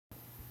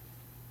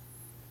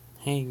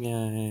Hey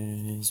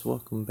guys,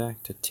 welcome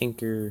back to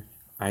Tinker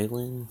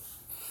Island.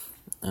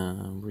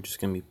 We're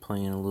just gonna be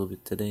playing a little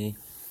bit today,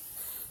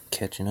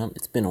 catching up.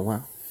 It's been a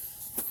while,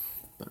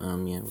 but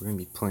yeah, we're gonna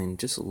be playing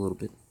just a little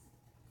bit,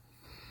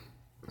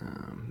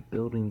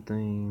 building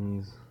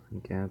things,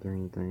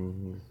 gathering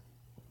things.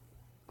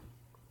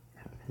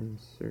 Have him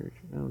search.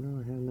 Oh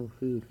no, I have no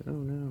food. Oh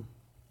no,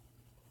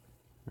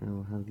 I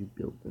will have you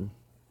build them,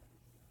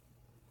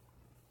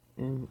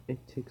 and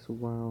it takes a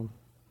while.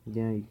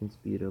 Yeah, you can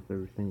speed up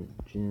everything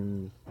with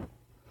gems.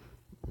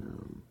 Everything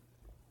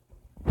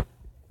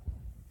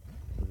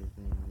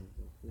is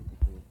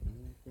difficult. And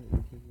that's what we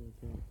can work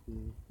out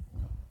too.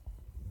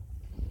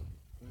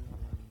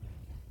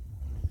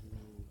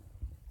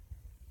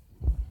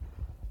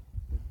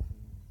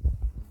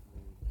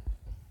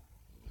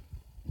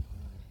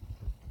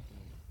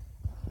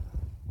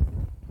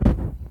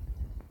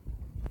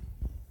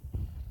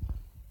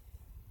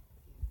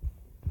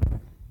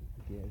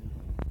 Yeah.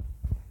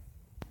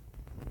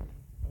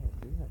 Oh, I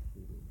do have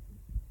food.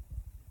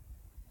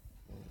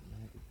 Oh, I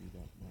have to do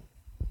that much.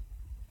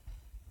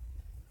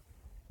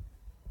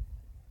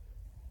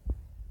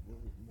 What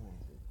is more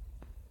of it?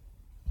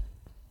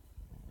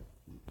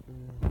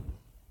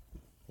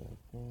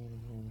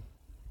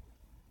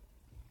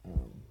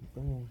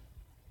 Boom.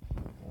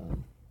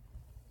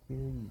 Here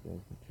you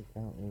guys can check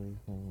out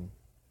everything.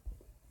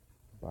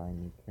 Buy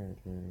new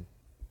characters.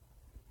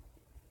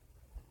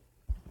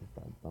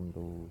 Buy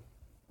bundles.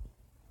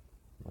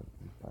 Like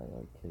you buy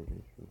like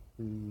characters for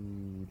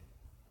food,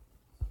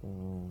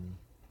 stone,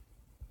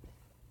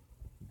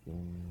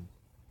 gems,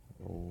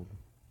 gold.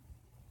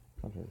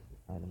 Bunch of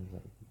items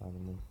that you can buy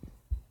them with.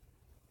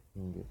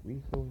 You can get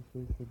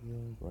resources for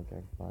gems, like I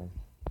can buy,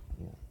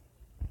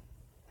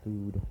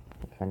 food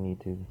if I need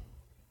to.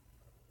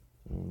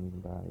 And you can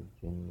buy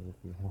gems if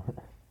you want.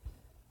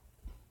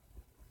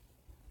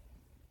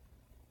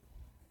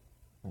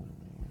 And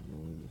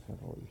then you just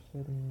have all your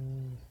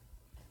settings.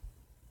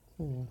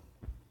 So yeah.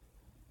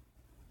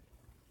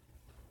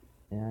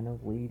 And I know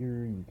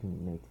later you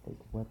can make like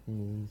weapons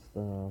and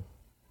stuff.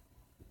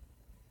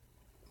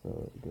 So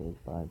it goes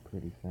by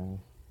pretty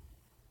fast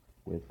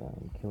with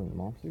killing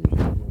monsters.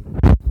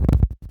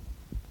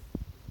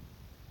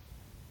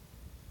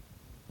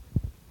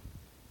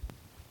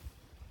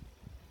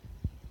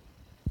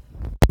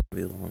 A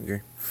bit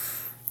longer.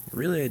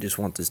 Really, I just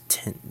want this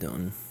tent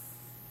done,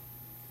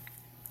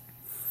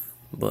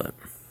 but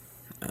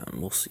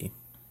we'll see.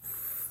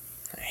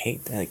 I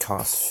hate that it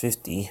costs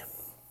 50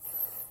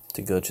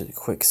 to go to the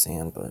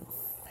quicksand, but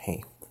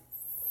hey,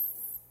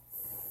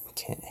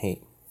 can't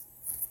hate.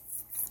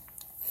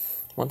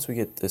 Once we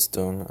get this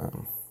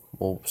done,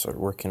 we'll start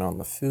working on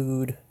the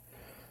food.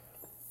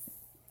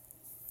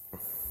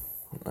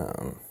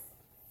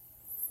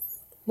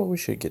 Well, we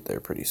should get there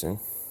pretty soon.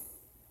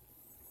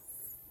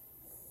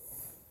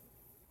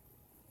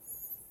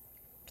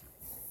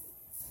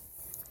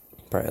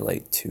 Probably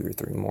like 2 or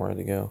 3 more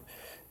to go.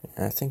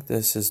 And I think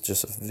this is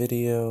just a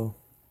video.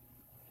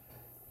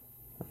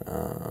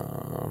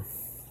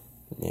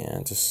 Yeah,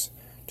 just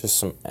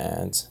some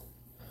ads.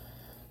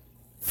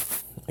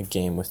 A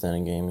game within a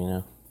game, you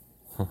know.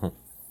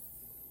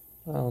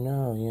 Oh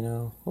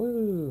no,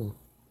 woo!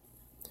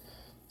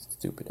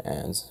 Stupid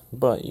ads.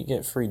 But you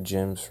get free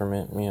gems from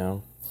it,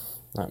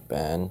 not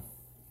bad.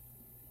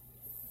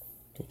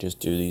 You just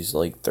do these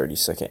like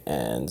 30-second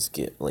ads,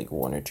 get like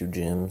 1 or 2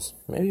 gems.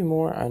 Maybe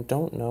more, I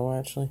don't know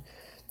actually.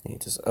 You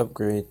just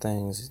upgrade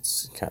things,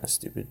 it's kind of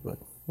stupid, but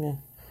yeah.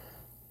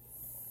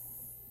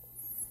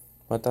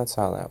 But that's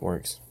how that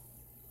works.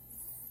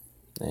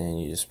 And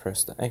you just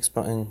press the X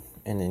button,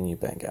 and then you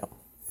back out.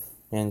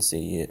 And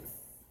see it.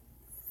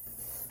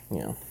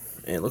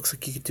 It looks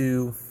like you could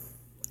do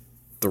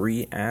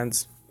 3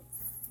 ads.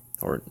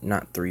 Or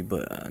not 3,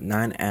 but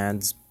 9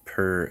 ads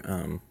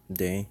per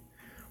day.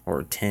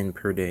 Or 10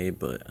 per day,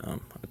 but a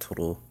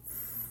total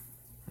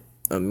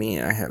of me,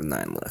 I have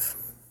 9 left.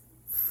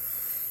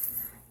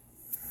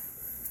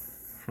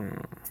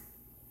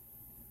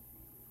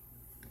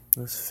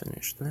 Let's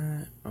finish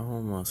that.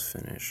 Almost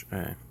finished.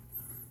 Alright.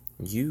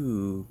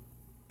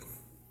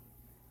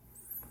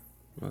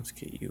 Let's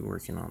get you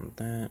working on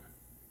that.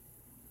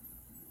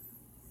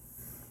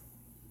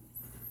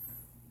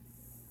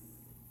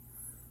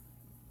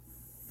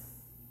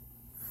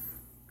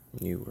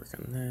 You work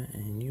on that,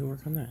 and you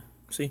work on that.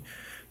 See,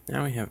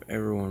 now we have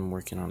everyone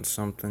working on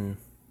something.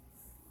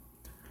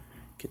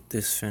 Get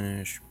this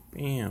finished.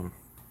 Bam.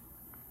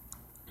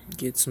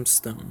 Get some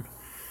stone.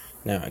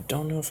 Now, I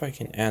don't know if I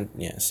can add...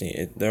 Yeah,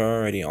 see, they're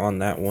already on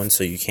that one,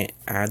 so you can't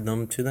add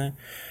them to that.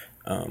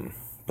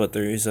 But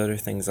there is other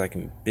things I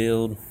can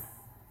build.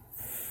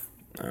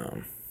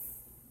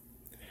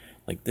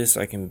 Like this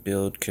I can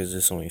build because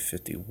it's only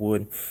 50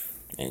 wood.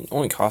 And it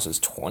only costs us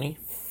 20.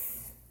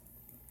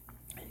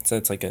 So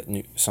it's like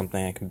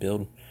something I can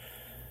build.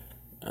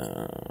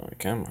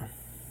 Come on.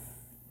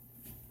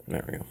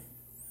 There we go.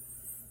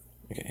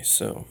 Okay,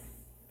 so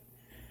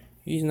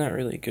he's not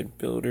really a good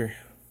builder.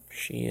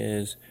 She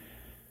is.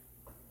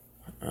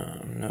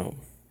 No.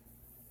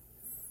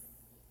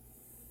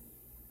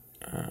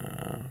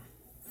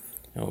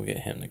 and we'll get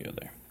him to go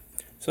there.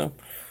 So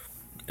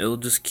it'll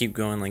just keep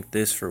going like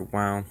this for a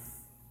while,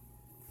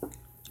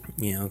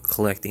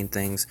 collecting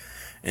things.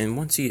 And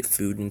once you get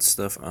food and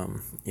stuff,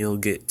 you'll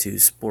get to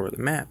explore the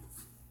map.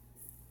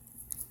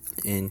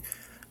 And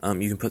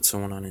you can put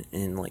someone on it,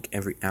 and like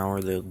every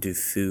hour they'll do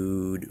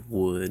food,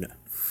 wood,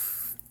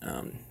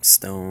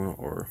 stone,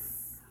 or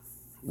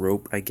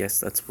rope, I guess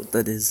that's what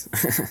that is.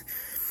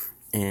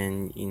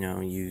 And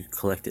you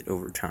collect it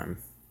over time.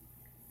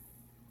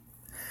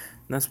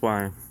 And that's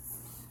why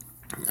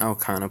I'll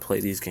kind of play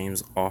these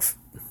games off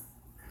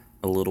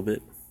a little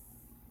bit,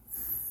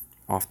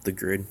 off the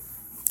grid,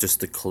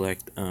 just to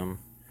collect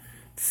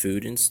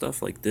food and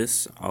stuff like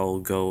this. I'll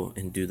go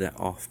and do that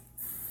off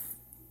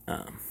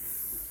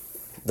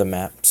the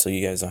map, so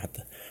you guys don't have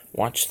to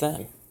watch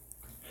that.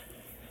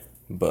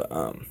 But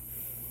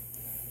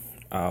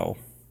I'll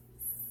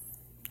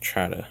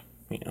try to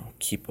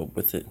keep up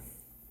with it.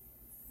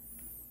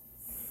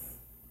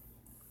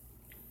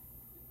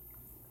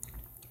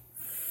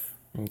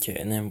 Okay,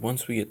 and then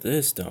once we get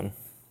this done,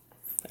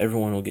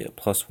 everyone will get a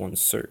 +1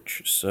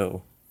 search,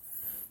 so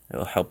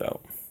it'll help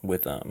out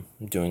with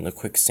doing the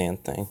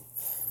quicksand thing.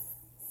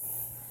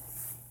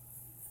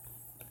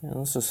 Yeah,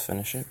 let's just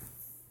finish it.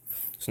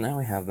 So now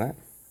we have that.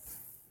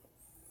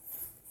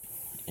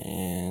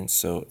 And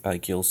so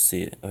you'll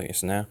see it. Okay,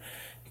 so now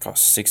it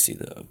costs 60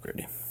 to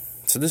upgrade it.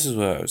 So this is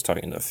what I was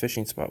talking about,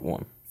 fishing spot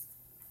 1.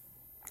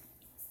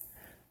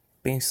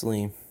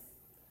 Basically,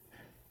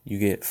 you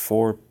get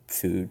 4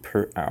 food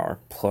per hour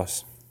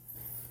plus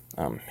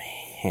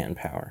hand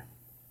power.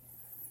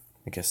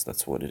 I guess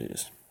that's what it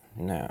is.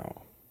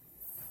 Now,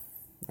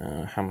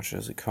 how much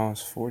does it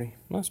cost? 40?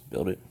 Let's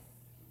build it.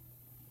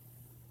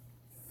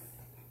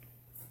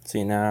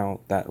 See,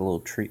 now that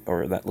little tree,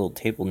 or that little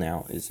table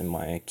now is in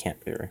my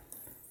camp area.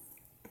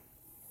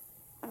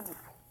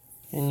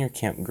 And your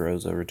camp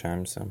grows over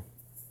time, so.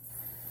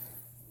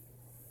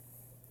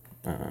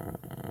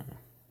 Let's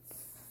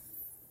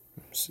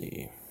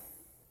see.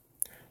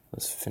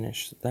 Let's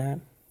finish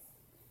that.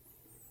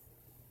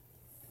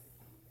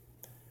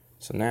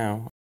 So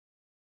now,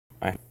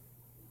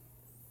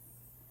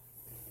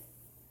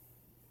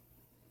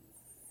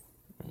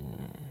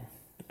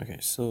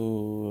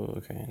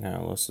 okay,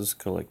 now let's just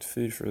collect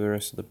food for the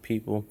rest of the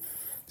people.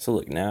 So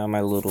look, now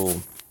my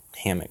little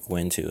hammock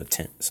went into a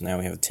tent. So now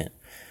we have a tent,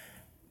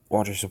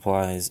 water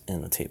supplies,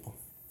 and the table.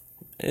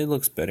 It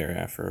looks better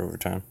after over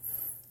time.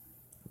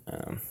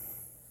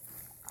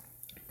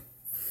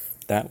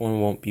 That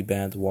one won't be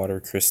bad. The water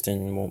crystal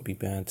won't be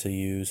bad to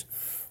use.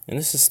 And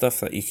this is stuff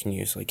that you can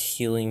use, like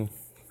healing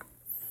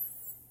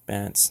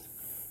bats.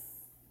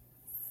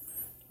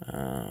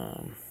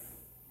 And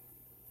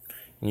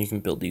you can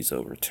build these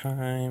over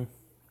time.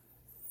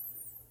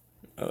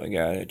 Oh, I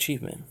got an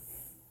achievement.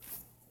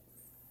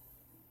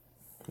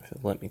 If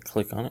it'll let me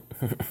click on it.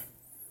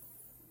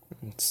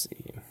 Let's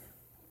see.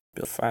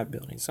 Build 5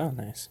 buildings. Oh,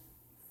 nice.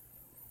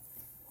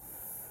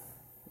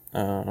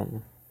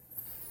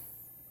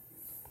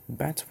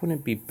 Bats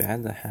wouldn't be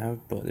bad to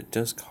have, but it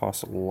does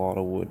cost a lot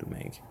of wood to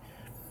make.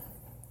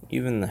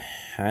 Even the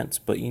hats,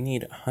 but you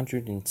need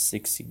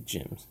 160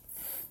 gems.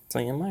 It's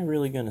like, am I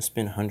really going to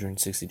spend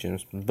 160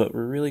 gems? But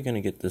we're really going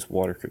to get this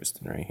water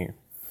crystal right here.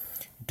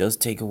 It does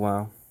take a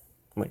while.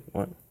 Wait,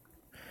 what?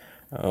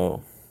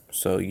 Oh,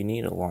 so you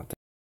need a lot.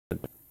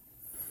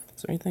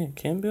 Is there anything I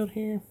can build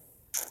here?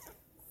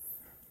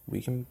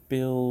 We can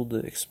build the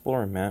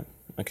explorer map.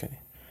 Okay.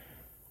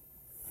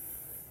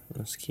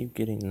 Let's keep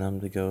getting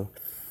them to go.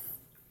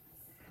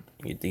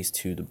 Get these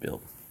 2 to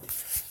build.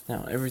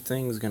 Now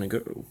everything's gonna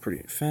go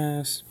pretty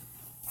fast.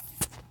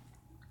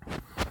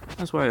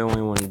 That's why I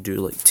only want to do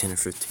like 10 or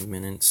 15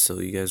 minutes, so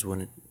you guys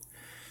wouldn't,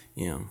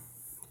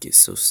 get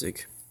so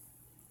sick.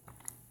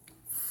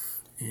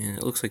 And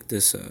it looks like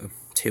this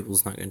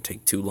table's not gonna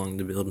take too long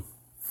to build.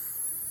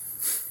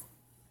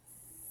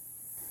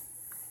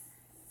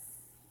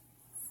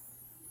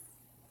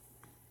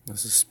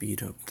 Let's just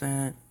speed up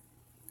that.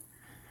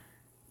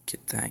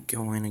 Get that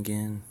going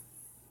again.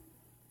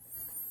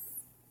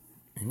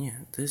 And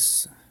yeah,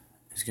 this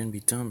is going to be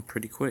done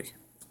pretty quick.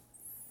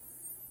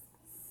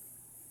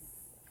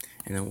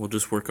 And then we'll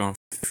just work on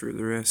for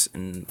the rest,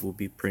 and we'll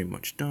be pretty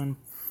much done.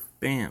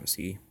 Bam,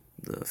 see,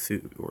 the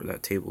food, or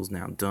that table's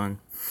now done.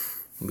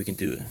 We can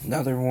do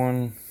another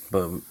one,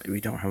 but we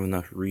don't have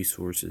enough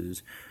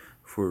resources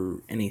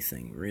for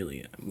anything,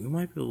 really. We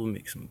might be able to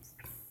make some.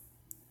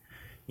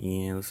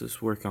 Yeah, let's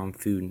just work on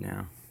food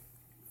now.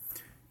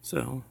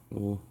 So,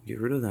 we'll get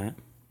rid of that.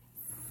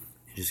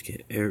 And just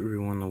get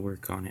everyone to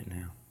work on it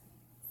now.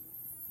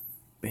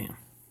 Bam.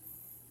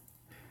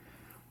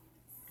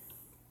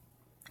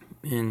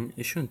 And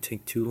it shouldn't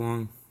take too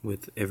long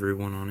with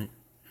everyone on it.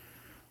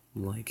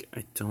 Like,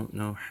 I don't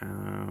know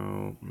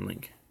how,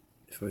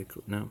 if I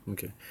click, no,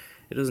 okay.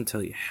 It doesn't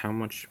tell you how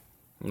much,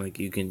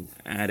 you can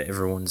add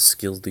everyone's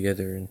skills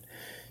together and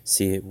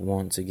see it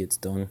once it gets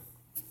done.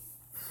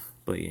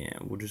 But yeah,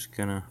 we're just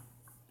gonna,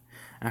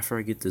 after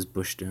I get this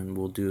bush done,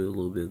 we'll do a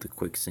little bit of the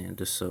quicksand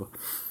just so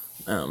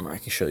I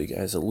can show you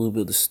guys a little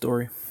bit of the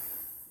story.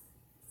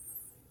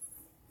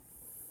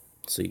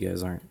 So you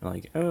guys aren't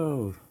like,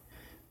 oh,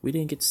 we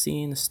didn't get to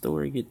see the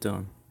story get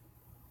done.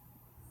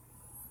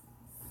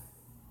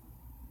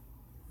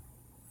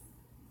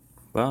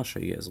 But I'll show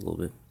you guys a little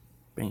bit.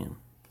 Bam.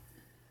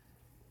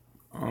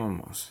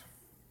 Almost.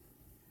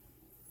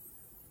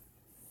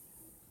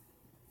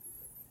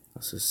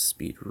 Let's just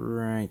speed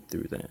right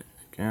through that.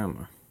 Come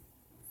on.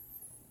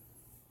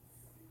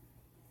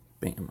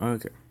 Bam.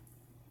 Okay.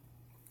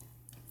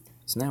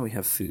 So now we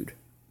have food.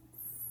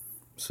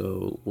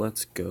 So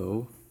let's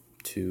go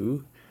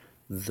to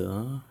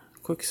the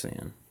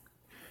quicksand.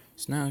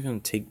 So now I'm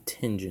going to take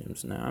 10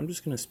 gems. Now I'm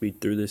just going to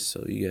speed through this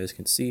so you guys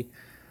can see.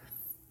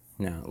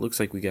 Now it looks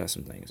like we got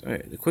some things.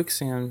 Alright, the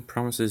quicksand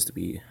promises to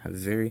be a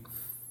very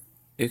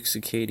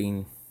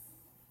exciting,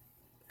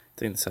 I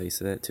think that's how you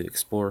say that, to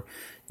explore.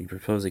 You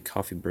propose a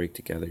coffee break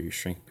to gather your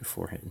strength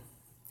beforehand.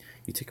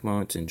 You take a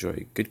moment to enjoy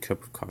a good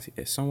cup of coffee.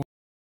 If someone,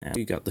 now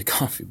you got the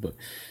coffee, but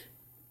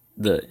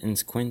the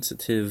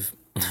inquisitive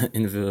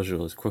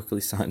individual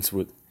quickly signs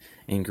with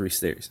angry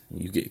stares.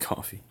 You get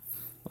coffee.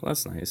 Well,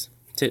 that's nice.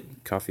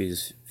 Tip: coffee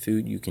is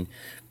food you can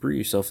brew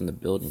yourself in the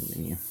building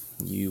menu.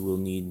 You will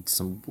need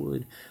some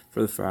wood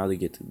for the fire to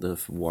get the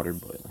water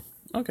boiling.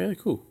 Okay,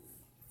 cool.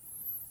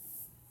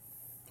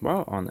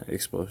 While on the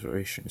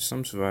exploration,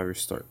 some survivors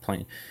start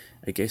playing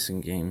a guessing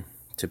game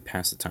to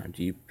pass the time.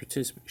 Do you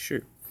participate?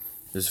 Sure.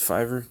 The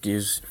survivor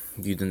gives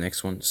you the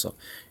next one, so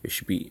it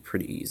should be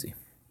pretty easy.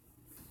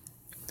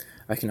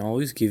 I can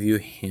always give you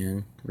a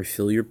hand.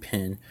 Refill your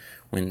pen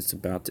when it's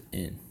about to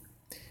end.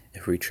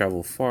 If we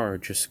travel far,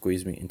 just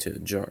squeeze me into a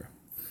jar.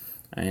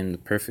 I am the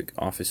perfect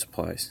office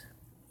supplies.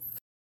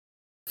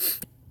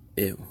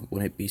 It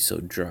wouldn't be so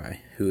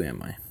dry. Who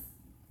am I?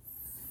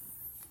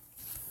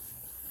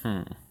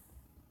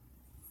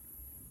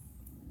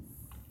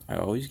 I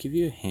always give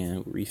you a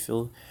hand.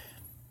 Refill.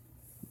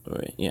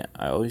 Wait, yeah,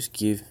 I always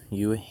give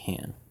you a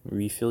hand.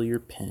 Refill your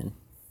pen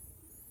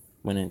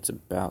when it's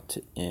about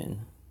to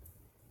end.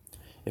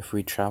 If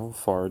we travel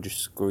far, just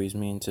squeeze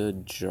me into a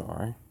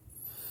jar.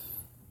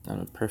 I'm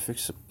a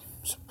perfect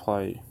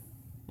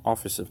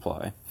office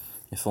supply.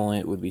 If only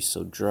it would be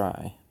so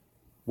dry.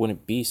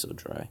 Wouldn't be so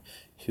dry.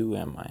 Who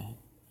am I?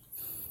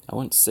 I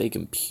wouldn't say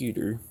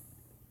computer.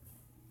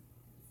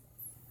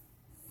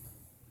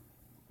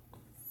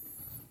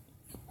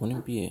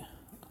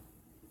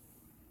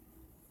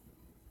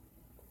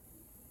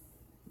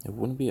 It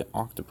wouldn't be an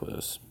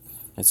octopus.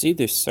 It's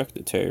either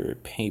secretary or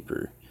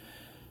paper.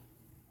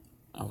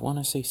 I want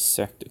to say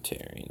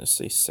secretary. Let's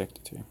say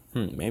secretary.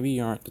 Maybe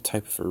you aren't the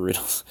type for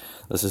riddles.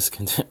 Let's just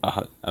continue.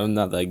 I'm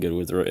not that good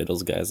with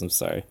riddles, guys. I'm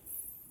sorry.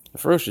 A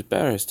ferocious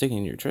battle has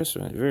taken your trust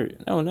from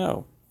it.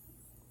 No.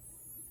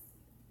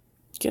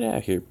 Get out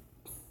of here.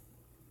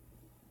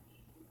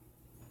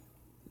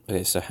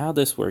 Okay, so how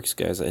this works,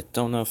 guys, I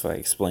don't know if I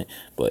explained,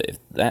 but if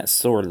that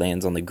sword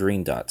lands on the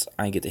green dots,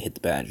 I get to hit the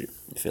badger.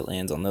 If it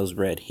lands on those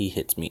red, he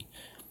hits me.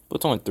 But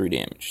it's only 3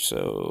 damage,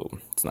 so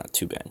it's not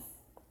too bad.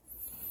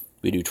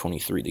 We do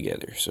 23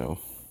 together, so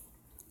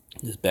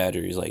this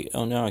badger is like,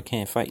 oh no, I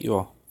can't fight you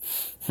all.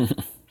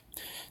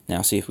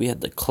 Now, see, if we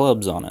had the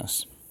clubs on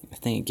us, I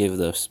think it gave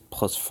us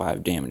plus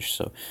 5 damage,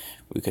 so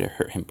we could have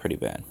hurt him pretty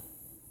bad.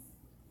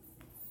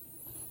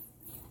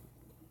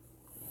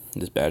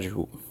 This badger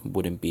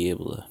wouldn't be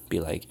able to be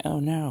like, oh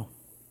no.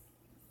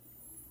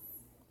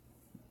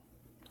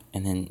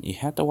 And then you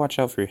have to watch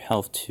out for your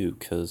health too,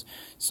 because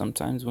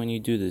sometimes when you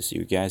do this,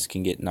 your guys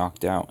can get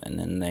knocked out and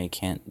then they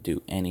can't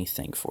do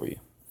anything for you.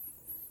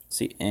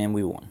 See, and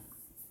we won.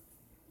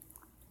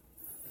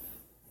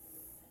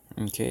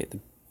 Okay,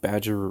 the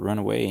badger will run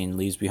away and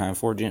leaves behind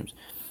 4 gems.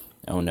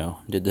 Oh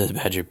no, did the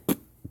badger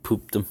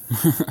poop them?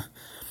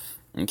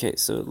 Okay,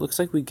 so it looks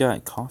like we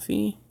got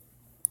coffee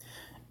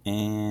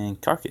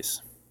and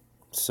carcass.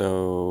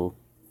 So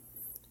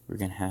we're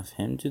going to have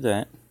him do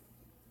that.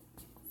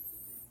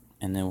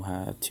 And then we'll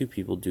have 2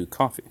 people do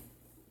coffee.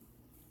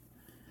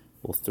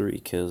 Well, 3,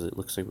 because it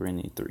looks like we're going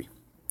to need 3.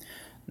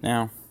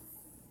 Now,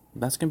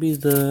 that's going to be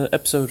the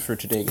episode for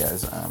today,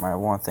 guys. I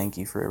want to thank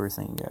you for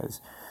everything you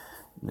guys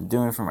have been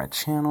doing for my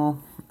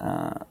channel.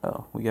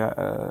 We got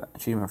an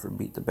achievement for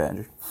Beat the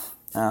Badger.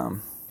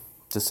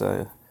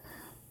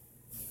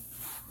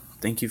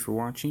 Thank you for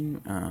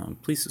watching.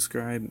 Please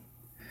subscribe.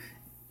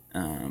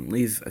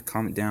 Leave a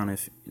comment down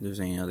if there's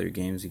any other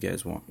games you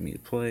guys want me to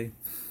play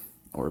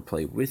or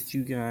play with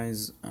you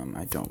guys.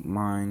 I don't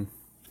mind.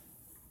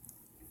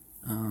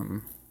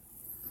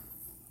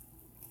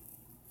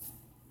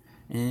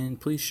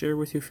 And please share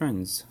with your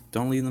friends.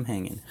 Don't leave them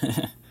hanging.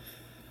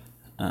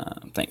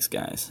 Thanks,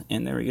 guys.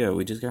 And there we go.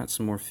 We just got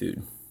some more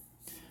food.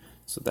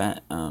 So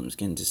that is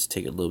going to just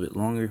take a little bit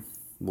longer.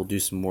 We'll do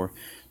some more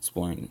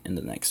exploring in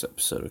the next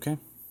episode, okay?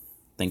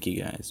 Thank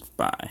you, guys.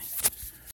 Bye.